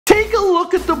take a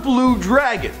look at the blue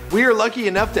dragon. We are lucky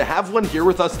enough to have one here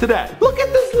with us today. Look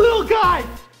at this little guy.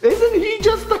 Isn't he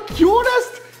just the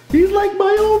cutest? He's like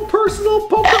my own personal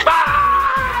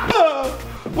Pokemon.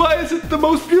 Why is it the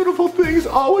most beautiful things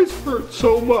always hurt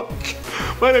so much?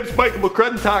 My name's Michael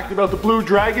McCrudden, talking about the blue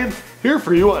dragon, here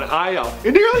for you on IO.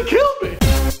 It nearly killed me.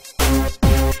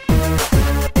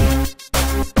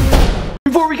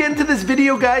 Before we get into this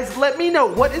video, guys, let me know,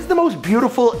 what is the most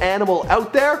beautiful animal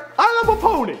out there? I love a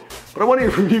pony, but I want to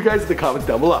hear from you guys in the comments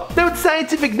down below. Now, its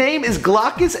scientific name is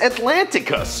Glaucus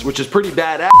atlanticus, which is pretty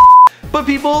badass. But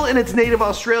people in its native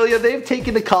Australia, they've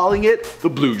taken to calling it the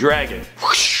blue dragon.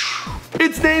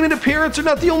 Its name and appearance are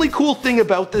not the only cool thing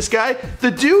about this guy.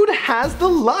 The dude has the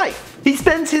life. He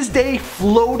spends his day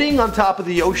floating on top of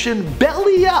the ocean,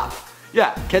 belly up.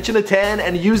 Yeah, catching a tan,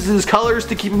 and he uses his colors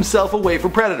to keep himself away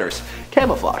from predators.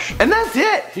 Camouflage. And that's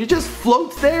it. He just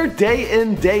floats there day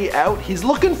in, day out. He's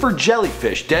looking for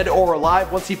jellyfish, dead or alive.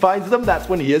 Once he finds them, that's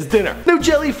when he has dinner. Now,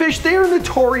 jellyfish, they are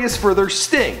notorious for their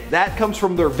sting. That comes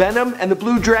from their venom, and the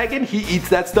blue dragon, he eats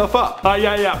that stuff up.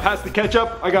 Yeah, pass the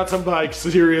ketchup. I got some like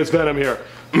serious venom here.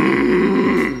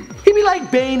 He'd be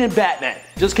like Bane and Batman.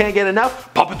 Just can't get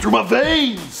enough, pop it through my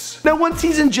veins. Now, once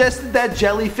he's ingested that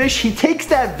jellyfish, he takes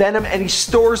that venom and he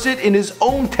stores it in his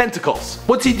own tentacles.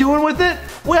 What's he doing with it?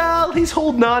 Well, he's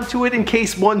holding on to it in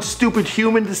case one stupid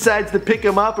human decides to pick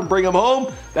him up and bring him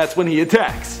home. That's when he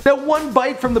attacks. Now, one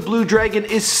bite from the blue dragon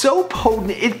is so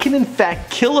potent it can in fact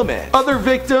kill a man. Other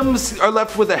victims are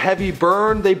left with a heavy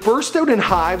burn, they burst out in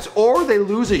hives, or they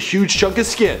lose a huge chunk of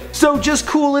skin. So just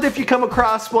cool it if you come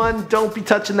across one. Don't be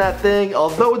touching that thing.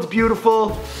 Although it's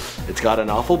beautiful, it's got an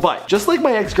awful bite. Just like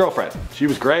my ex-girlfriend. She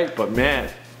was great, but man,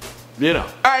 you know.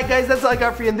 Alright guys, that's all I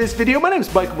got for you in this video. My name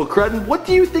is Michael McCrudden. What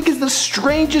do you think is the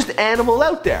strangest animal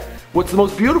out there? What's the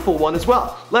most beautiful one as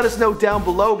well? Let us know down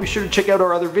below. Be sure to check out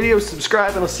our other videos,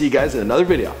 subscribe, and I'll see you guys in another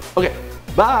video. Okay,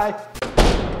 bye!